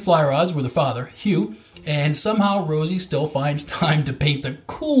 and fly rods with her father, Hugh. And somehow Rosie still finds time to paint the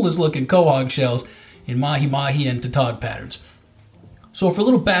coolest-looking quahog shells in mahi-mahi and tautog patterns. So for a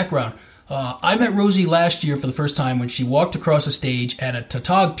little background, I met Rosie last year for the first time when she walked across a stage at a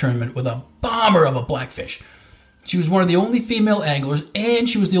tautog tournament with a bomber of a blackfish. She was one of the only female anglers, and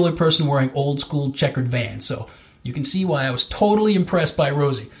she was the only person wearing old-school checkered Vans, so you can see why I was totally impressed by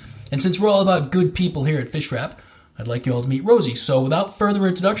Rosie. And since we're all about good people here at Fish Wrap, I'd like you all to meet Rosie. So without further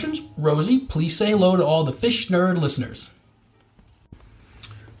introductions, Rosie, please say hello to all the Fish Nerd listeners.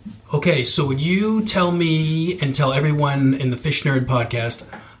 Okay, so would you tell me and tell everyone in the Fish Nerd podcast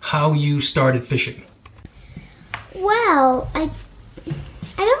how you started fishing? Well, I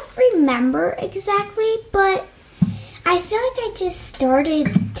don't remember exactly, but I feel like I just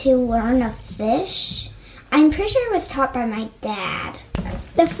started to learn to fish. I'm pretty sure I was taught by my dad.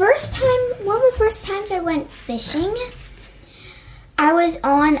 One of the first times I went fishing, I was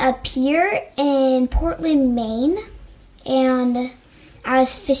on a pier in Portland, Maine, and I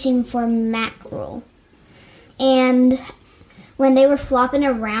was fishing for mackerel. And when they were flopping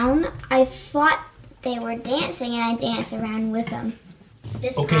around, I thought they were dancing, and I danced around with them.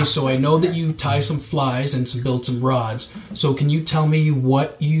 Okay, so I know that you tie some flies and build some rods. So can you tell me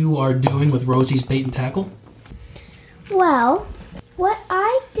what you are doing with Rosie's Bait and Tackle? Well, what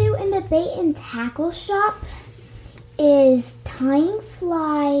I do in the bait and tackle shop is tying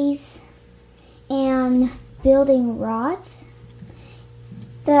flies and building rods.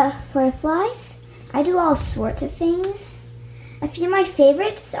 For the flies, I do all sorts of things. A few of my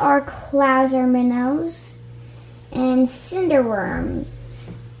favorites are clouser minnows and cinderworms.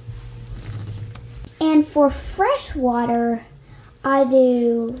 And for freshwater, I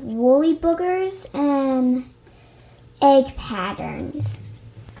do woolly boogers and egg patterns.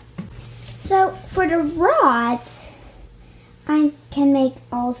 So for the rods, I can make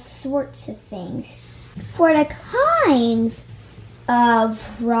all sorts of things. For the kinds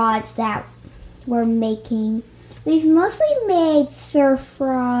of rods that we're making, we've mostly made surf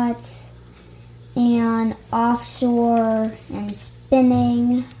rods and offshore and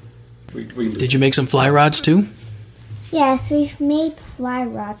spinning. Did you make some fly rods too? Yes, we've made fly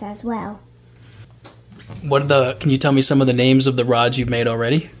rods as well. Can you tell me some of the names of the rods you've made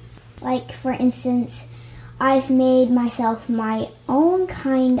already? Like, for instance, I've made myself my own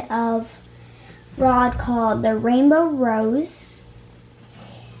kind of rod called the Rainbow Rose.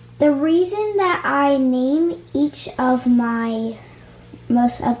 The reason that I name most of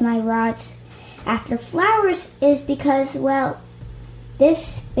my rods after flowers is because, well,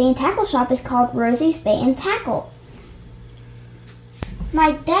 this bait and tackle shop is called Rosie's Bait and Tackle.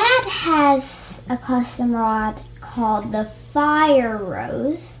 My dad has a custom rod called the Fire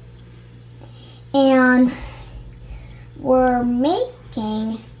Rose, and we're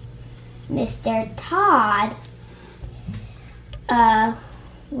making Mr. Todd a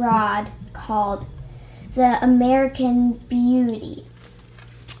rod called the American Beauty.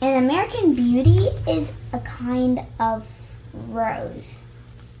 An American Beauty is a kind of rose.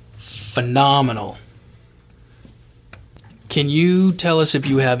 Phenomenal. Can you tell us if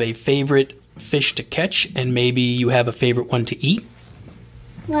you have a favorite fish to catch and maybe you have a favorite one to eat?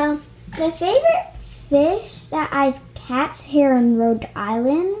 Well, the favorite fish that I've caught here in Rhode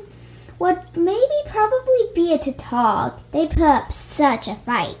Island would probably be a tautog. They put up such a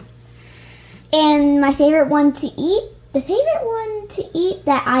fight. And my favorite one to eat,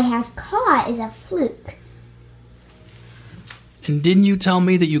 that I have caught is a fluke. And didn't you tell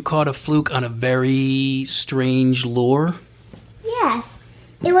me that you caught a fluke on a very strange lure? Yes,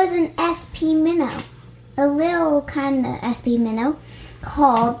 it was an SP minnow, a little kind of SP minnow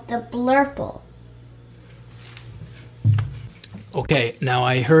called the blurple. Okay, now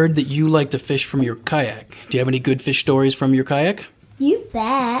I heard that you like to fish from your kayak. Do you have any good fish stories from your kayak? You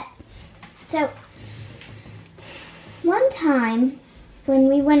bet. So, one time when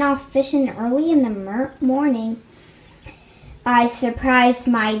we went off fishing early in the morning, I surprised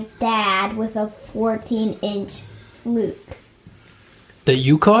my dad with a 14-inch fluke. That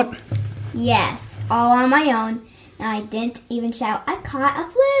you caught? Yes, all on my own, and I didn't even shout, I caught a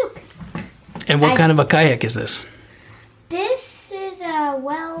fluke! And what kind of a kayak is this? This is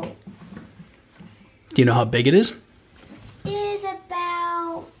do you know how big it is? Is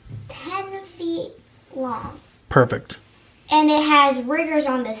about 10 feet long. Perfect. And it has riggers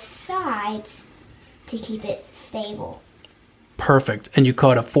on the sides to keep it stable. Perfect. And you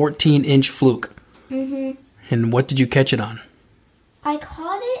caught a 14-inch fluke. Mm-hmm. And what did you catch it on? I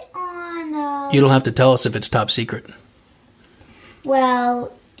caught it on... You don't have to tell us if it's top secret.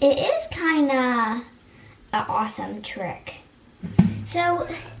 Well, it is kind of an awesome trick. So,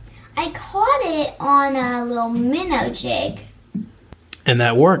 I caught it on a little minnow jig. And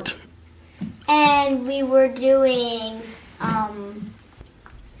that worked. And we were doing...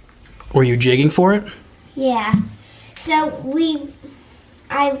 Were you jigging for it? Yeah. So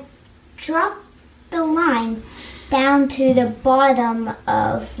I dropped the line down to the bottom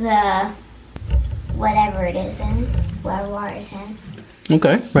of the whatever it is in, where water is in.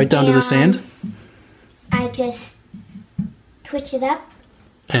 Okay, right down to the sand. I just twitch it up.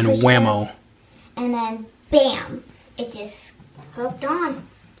 And whammo. And then bam, it just hooked on.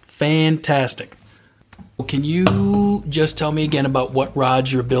 Fantastic. Can you just tell me again about what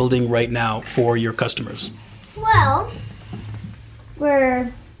rods you're building right now for your customers? Well,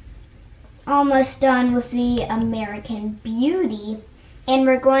 we're almost done with the American Beauty, and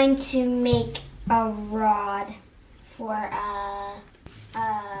we're going to make a rod for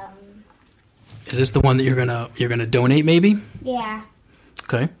Is this the one that you're gonna donate maybe? Yeah.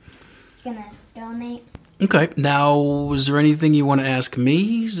 Okay. Gonna donate. Okay. Now, is there anything you want to ask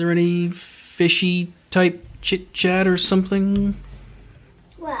me? Is there any fishy type chit chat or something?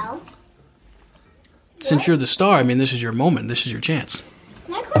 Well, since you're the star, I mean, this is your moment. This is your chance.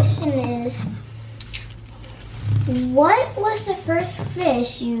 My question is, what was the first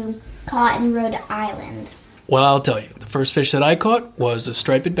fish you caught in Rhode Island? Well, I'll tell you. The first fish that I caught was a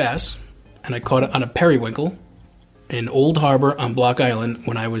striped bass, and I caught it on a periwinkle in Old Harbor on Block Island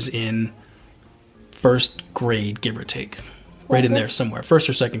when I was in first grade, give or take. Right in there somewhere, first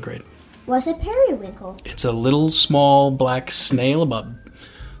or second grade. What's a periwinkle? It's a little small black snail about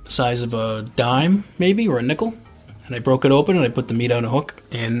the size of a dime, maybe, or a nickel. And I broke it open and I put the meat on a hook.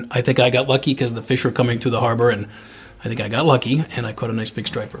 And I think I got lucky because the fish were coming through the harbor, and I think I got lucky and I caught a nice big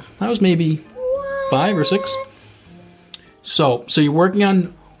striper. That was maybe 5 or 6. So you're working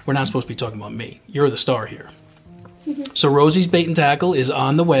on, we're not supposed to be talking about me. You're the star here. So Rosie's Bait and Tackle is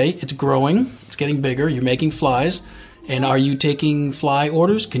on the way. It's growing. It's getting bigger. You're making flies. And are you taking fly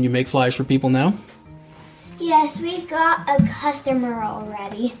orders? Can you make flies for people now? Yes, we've got a customer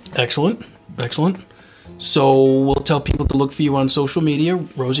already. Excellent. Excellent. So we'll tell people to look for you on social media,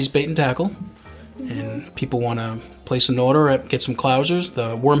 Rosie's Bait and Tackle. And people want to place an order, get some clousers.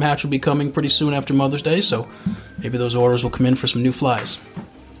 The worm hatch will be coming pretty soon after Mother's Day, so maybe those orders will come in for some new flies.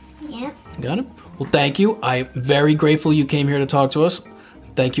 Yep. Got it? Well, thank you. I'm very grateful you came here to talk to us.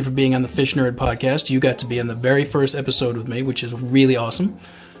 Thank you for being on the Fish Nerd podcast. You got to be on the very first episode with me, which is really awesome.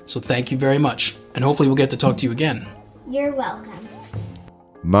 So thank you very much. And hopefully we'll get to talk to you again. You're welcome.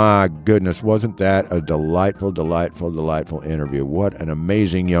 My goodness, wasn't that a delightful, delightful, delightful interview? What an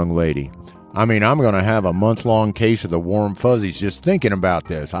amazing young lady. I mean, I'm going to have a month-long case of the warm fuzzies just thinking about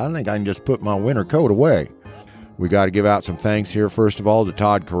this. I think I can just put my winter coat away. We got to give out some thanks here, first of all, to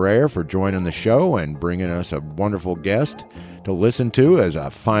Todd Carrere for joining the show and bringing us a wonderful guest to listen to as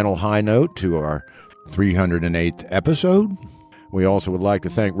a final high note to our 308th episode. We also would like to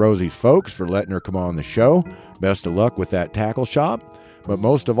thank Rosie's folks for letting her come on the show. Best of luck with that tackle shop. But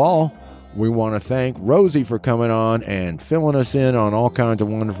most of all, we want to thank Rosie for coming on and filling us in on all kinds of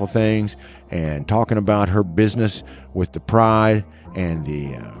wonderful things and talking about her business with the pride and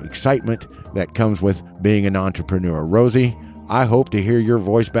the excitement that comes with being an entrepreneur. Rosie, I hope to hear your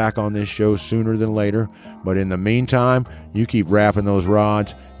voice back on this show sooner than later. But in the meantime, you keep wrapping those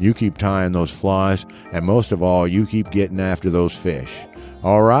rods, you keep tying those flies, and most of all, you keep getting after those fish.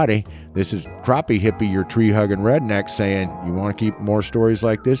 All righty. This is Crappie Hippie, your tree-hugging redneck, saying you want to keep more stories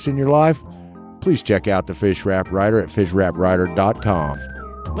like this in your life? Please check out the Fish Wrap Writer at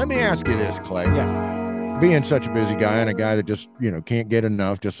fishwrappwriter.com. Let me ask you this, Clay. Yeah. Being such a busy guy and a guy that just, can't get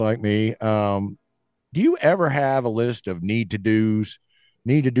enough, just like me, do you ever have a list of need to do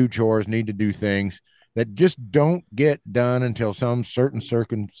chores, need to do things that just don't get done until some certain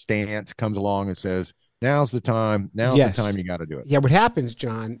circumstance comes along and says, now's the time you got to do it? Yeah, what happens,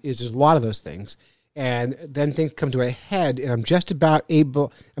 John, is there's a lot of those things, and then things come to a head, and I'm just about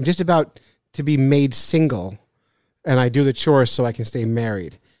to be made single, and I do the chores so I can stay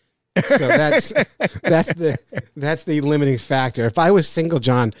married. So that's the limiting factor. If I was single,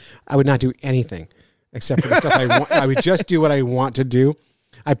 John, I would not do anything except for the stuff I want. I would just do what I want to do.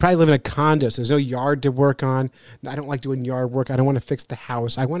 I probably live in a condo, so there's no yard to work on. I don't like doing yard work. I don't want to fix the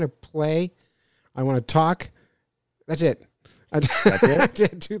house. I want to play. I want to talk. That's it. That's it? I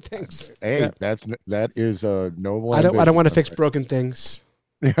did two things. Hey, Yeah. that is a noble. I don't want to fix broken things.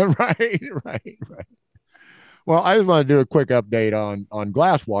 Yeah, right. Well, I just want to do a quick update on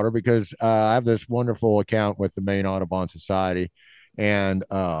Glasswater because I have this wonderful account with the Maine Audubon Society, and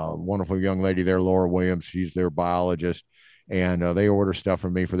wonderful young lady there, Laura Williams. She's their biologist, and they order stuff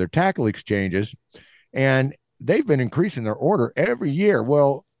from me for their tackle exchanges, and they've been increasing their order every year.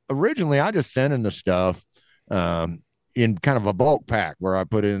 Well, originally I just sent in the stuff in kind of a bulk pack where I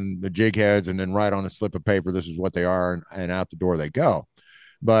put in the jig heads and then write on a slip of paper, this is what they are, and out the door they go.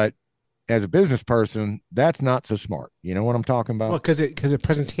 But as a business person, that's not so smart. You know what I'm talking about? Well, because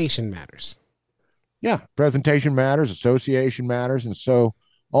presentation matters. Yeah, presentation matters, association matters, and so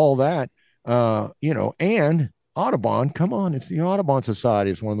all that, and Audubon, come on, it's the Audubon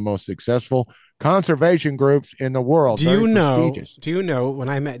Society. It's one of the most successful conservation groups in the world. Do you know when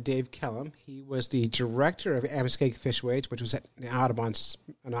I met Dave Kellum, he was the director of Amoskeag Fishways, which was at an Audubon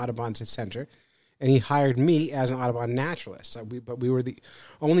Center, and he hired me as an Audubon naturalist. But we were the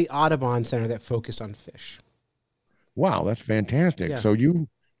only Audubon center that focused on fish. Wow, that's fantastic. Yeah. So you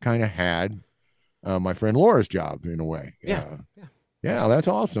kind of had my friend Laura's job in a way. Yeah, that's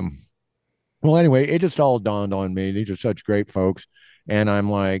awesome. Well, anyway, it just all dawned on me. These are such great folks. And I'm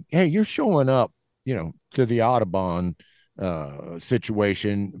like, hey, you're showing up, to the Audubon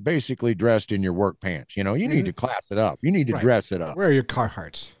situation, basically dressed in your work pants. You need to class it up. You need to dress it up. Where are your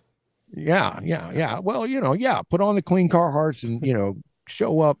Carhartts? Yeah. Well, put on the clean Carhartts and,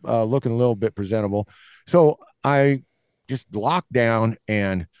 show up looking a little bit presentable. So I just locked down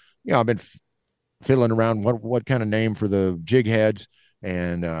and, I've been fiddling around what kind of name for the jig heads.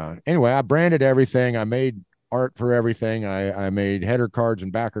 And anyway, I branded everything. I made art for everything. I made header cards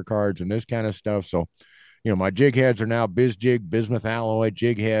and backer cards and this kind of stuff. So, my jig heads are now BizJig, bismuth alloy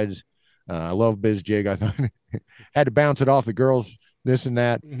jig heads. I love BizJig. I thought had to bounce it off the girls, this and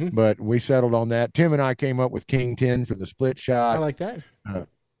that, but we settled on that. Tim and I came up with King 10 for the split shot. I like that.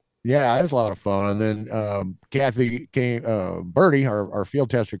 Yeah, it was a lot of fun. And then Kathy Birdie, our field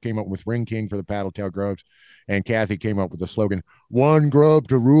tester, came up with Ring King for the paddle tail grubs. And Kathy came up with the slogan, one grub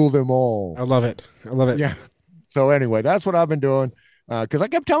to rule them all. I love it. Yeah. So anyway, that's what I've been doing. Because I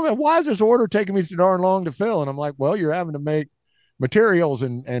kept telling them, why is this order taking me so darn long to fill? And I'm like, well, you're having to make materials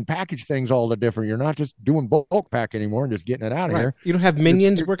and package things all the different. You're not just doing bulk pack anymore and just getting it out of here. You don't have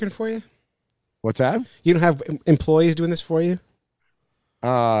minions working for you? What's that? You don't have employees doing this for you?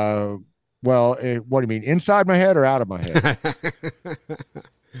 Well, what do you mean? Inside my head or out of my head?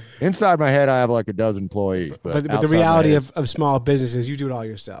 Inside my head, I have like a dozen employees. But the reality of small businesses, you do it all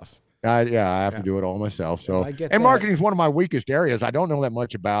yourself. I have to do it all myself. So, I get and that. marketing is one of my weakest areas. I don't know that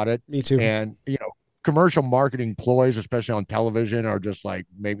much about it. Me too. And, commercial marketing ploys, especially on television, are just like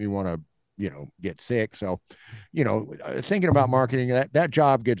make me want to, get sick. So, thinking about marketing, that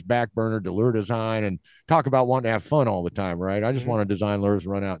job gets back burner to lure design and talk about wanting to have fun all the time, right? I just want to design lures,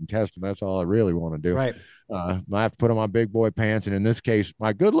 run out and test them. That's all I really want to do. Right. I have to put on my big boy pants, and in this case,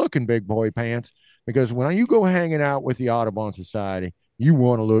 my good looking big boy pants, because when you go hanging out with the Audubon Society, you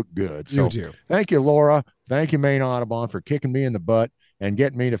want to look good. So You do. thank you, Laura. Thank you, Maine Audubon, for kicking me in the butt and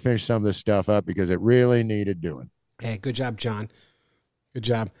getting me to finish some of this stuff up because it really needed doing. Hey, good job, John. Good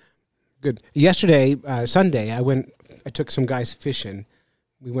job. Good. Yesterday, Sunday, I took some guys fishing.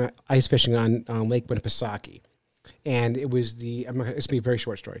 We went ice fishing on Lake Winnipesaukee. And it was it's going to be a very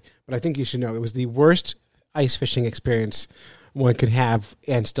short story, but I think you should know it was the worst ice fishing experience one could have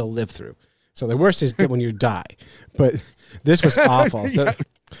and still live through. So the worst is when you die, but this was awful. Yeah.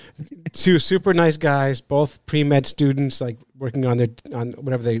 Two super nice guys, both pre-med students, like working on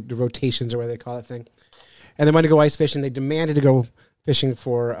whatever the rotations or whatever they call that thing. And they wanted to go ice fishing. They demanded to go fishing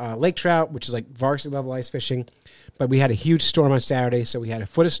for lake trout, which is like varsity level ice fishing. But we had a huge storm on Saturday, so we had a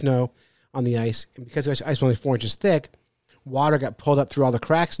foot of snow on the ice. And because the ice was only 4 inches thick, water got pulled up through all the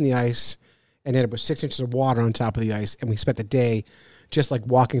cracks in the ice and ended up with 6 inches of water on top of the ice. And we spent the day just like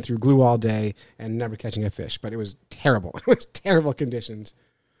walking through glue all day and never catching a fish. But it was terrible. It was terrible conditions.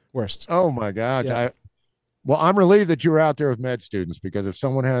 Worst. Oh my gosh. Yeah. I'm relieved that you were out there with med students, because if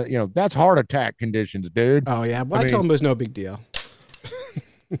someone has, that's heart attack conditions, dude. Oh yeah. Well, I told them it was no big deal.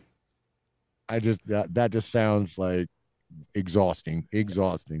 That just sounds like exhausting.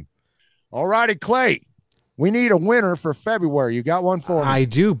 All righty, Clay, we need a winner for February. You got one for me? I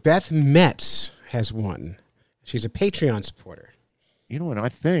do. Beth Metz has won. She's a Patreon supporter. And I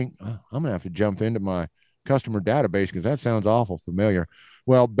think I'm going to have to jump into my customer database because that sounds awful familiar.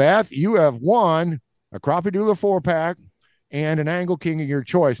 Well, Beth, you have won a Crappie Doodler 4-pack and an Angle King of your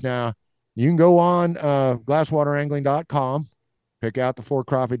choice. Now, you can go on glasswaterangling.com, pick out the 4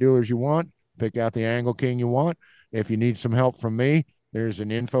 Crappie Doodlers you want, pick out the Angle King you want. If you need some help from me, there's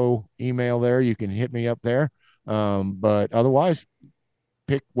an info email there. You can hit me up there. But otherwise,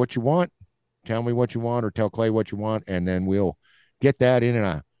 pick what you want, tell me what you want, or tell Clay what you want, and then we'll get that in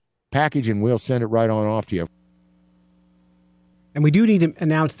a package and we'll send it right on off to you. And we do need to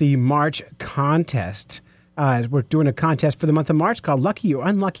announce the March contest. We're doing a contest for the month of March called Lucky or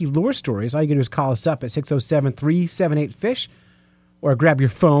Unlucky Lure Stories. All you can do is call us up at 607-378-FISH or grab your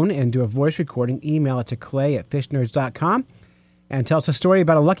phone and do a voice recording. Email it to clay@fishnerds.com and tell us a story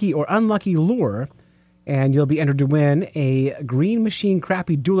about a lucky or unlucky lure, and you'll be entered to win a Green Machine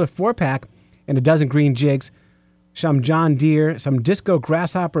Crappie Doodler 4-pack and a dozen green jigs, some John Deere, some Disco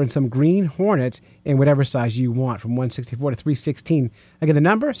Grasshopper, and some Green Hornets in whatever size you want, from 164 to 316. Again, the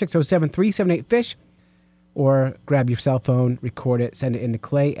number, 607-378-FISH, or grab your cell phone, record it, send it in to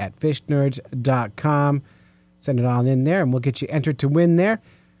clay@fishnerds.com. Send it all in there, and we'll get you entered to win there.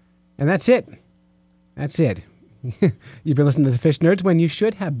 And that's it. That's it. You've been listening to the Fish Nerds when you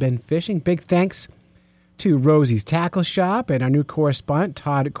should have been fishing. Big thanks to Rosie's Tackle Shop and our new correspondent,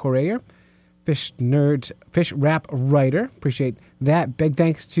 Todd Correa, Fish Nerds, Fish Wrap writer. Appreciate that. Big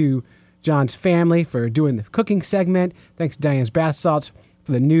thanks to John's family for doing the cooking segment. Thanks to Diane's Bath Salts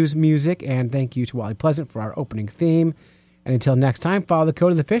for the news music. And thank you to Wally Pleasant for our opening theme. And until next time, follow the code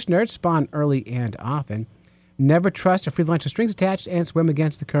of the Fish Nerds. Spawn early and often. Never trust a free lunch with strings attached, and swim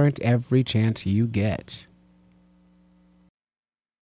against the current every chance you get.